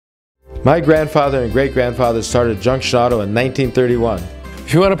My grandfather and great-grandfather started Junction Auto in 1931.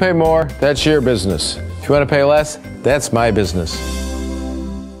 If you want to pay more, that's your business. If you want to pay less, that's my business.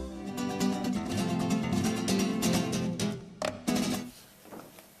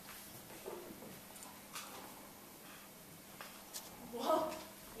 Whoa,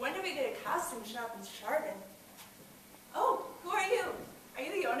 when did we get a costume shop in Chardon? Oh, who are you? Are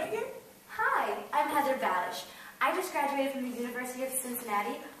you the owner here? Hi, I'm Heather Ballish. I just graduated from the University of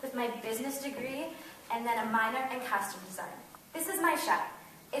Cincinnati with my business degree and then a minor in costume design. This is my shop.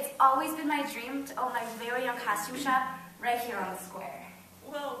 It's always been my dream to own my very own costume shop right here on the square.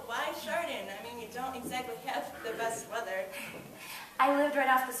 Well, why Chardon? I mean, you don't exactly have the best weather. I lived right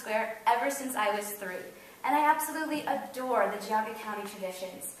off the square ever since I was 3, and I absolutely adore the Geauga County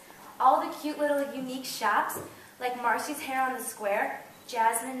traditions. All the cute little unique shops, like Marcy's Hair on the Square,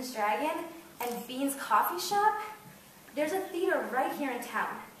 Jasmine's Dragon, and Bean's Coffee Shop. There's a theater right here in town.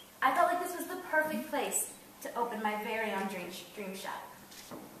 I felt like this was the perfect place to open my very own dream shop.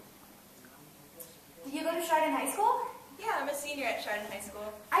 Did you go to Chardon High School? Yeah, I'm a senior at Chardon High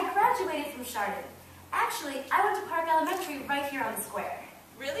School. I graduated from Chardon. Actually, I went to Park Elementary right here on the square.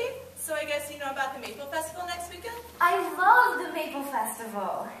 Really? So I guess you know about the Maple Festival next weekend? I love the Maple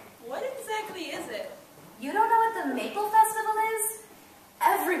Festival. What exactly is it? You don't know what the Maple Festival is?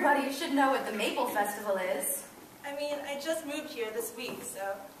 Everybody should know what the Maple Festival is. I mean, I just moved here this week, so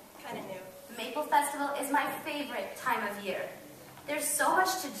kind of new. The Maple Festival is my favorite time of year. There's so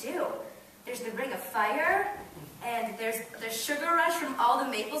much to do. There's the Ring of Fire, and there's the sugar rush from all the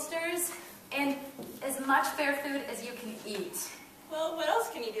maple stirs, and as much fair food as you can eat. Well, what else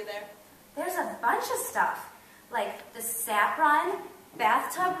can you do there? There's a bunch of stuff, like the sap run,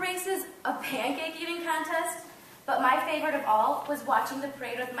 bathtub races, a pancake eating contest, but my favorite of all was watching the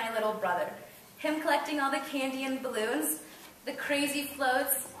parade with my little brother. Him collecting all the candy and balloons, the crazy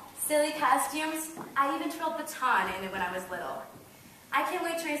floats, silly costumes. I even twirled baton in it when I was little. I can't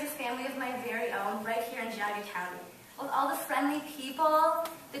wait to raise a family of my very own right here in Geauga County, with all the friendly people,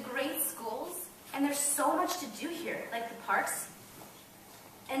 the great schools, and there's so much to do here, like the parks.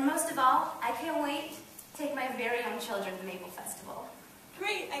 And most of all, I can't wait to take my very own children to the Maple Festival.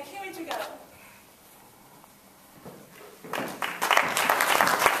 Great, I can't wait to go.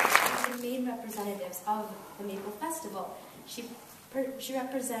 The main representatives of the Maple Festival. She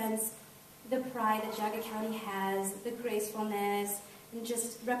represents the pride that Geauga County has, the gracefulness, and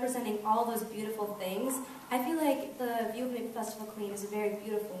just representing all those beautiful things. I feel like the View of Maple Festival Queen is a very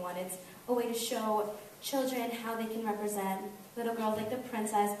beautiful one. It's a way to show children how they can represent little girls like the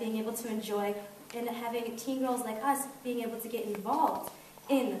princess, being able to enjoy, and having teen girls like us being able to get involved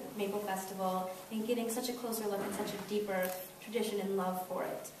in Maple Festival and getting such a closer look and such a deeper tradition and love for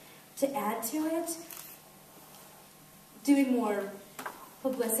it. To add to it, doing more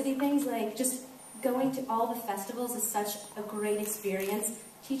publicity things, like just going to all the festivals is such a great experience,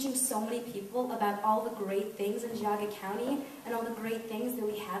 teaching so many people about all the great things in Geauga County and all the great things that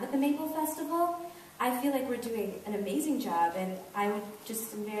we have at the Maple Festival. I feel like we're doing an amazing job, and I would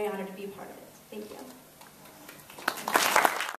just am very honored to be a part of it. Thank you.